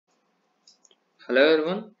Hello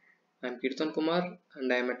everyone, I am Keerthan Kumar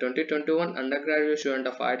and I am a 2021 undergraduate student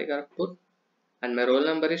of IIT Kharagpur and my roll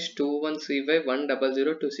number is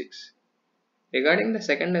 21CY10026. Regarding the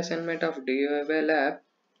second assignment of DIY lab,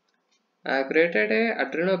 I have created a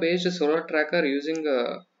Arduino based solar tracker using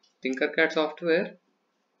tinkercad software.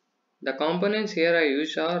 The components here I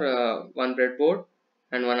used are one breadboard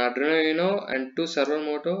and one Arduino Uno and two servo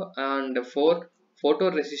motor and four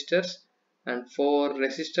photoresistors and four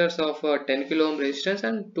resistors of 10 kilo ohm resistance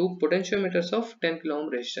and two potentiometers of 10 kilo ohm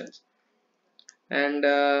resistance. And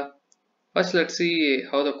first let's see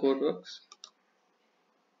how the code works.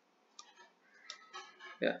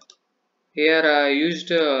 Yeah, here I used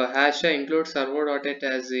hash include servo.it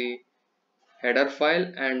as the header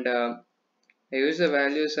file and I use the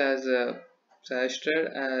values as suggested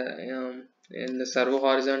in the servo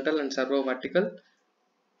horizontal and servo vertical,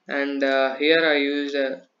 and here I use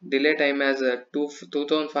delay time as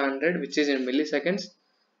 2500, which is in milliseconds,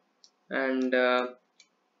 and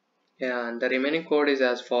yeah, the remaining code is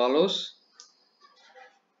as follows.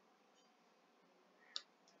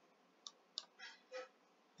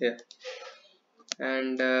 Yeah,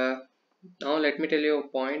 and now let me tell you a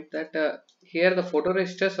point that here the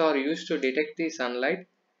photoresistors are used to detect the sunlight,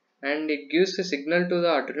 and it gives a signal to the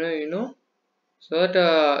Arduino so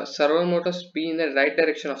that servo motors be in the right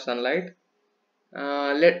direction of sunlight.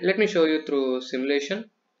 Let me show you through simulation.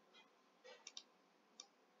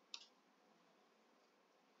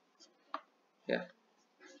 Yeah,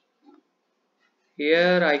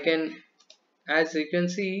 here I can, as you can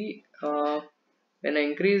see, when I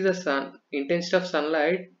increase the sun intensity of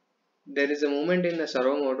sunlight, there is a movement in the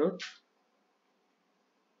servo motor.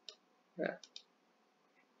 Yeah,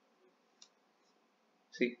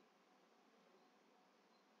 see,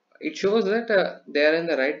 it shows that they are in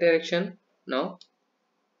the right direction now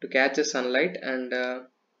to catch the sunlight, and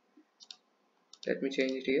let me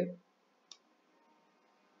change it here.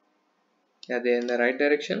 Yeah, they are in the right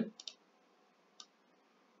direction.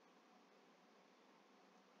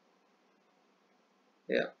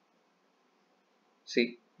 Yeah,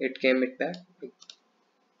 see, it came it back.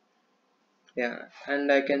 Yeah,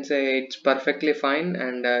 and I can say it's perfectly fine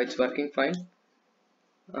and it's working fine.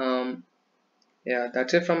 Yeah,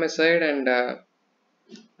 that's it from my side, and I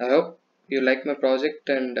hope you like my project,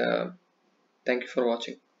 and thank you for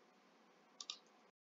watching.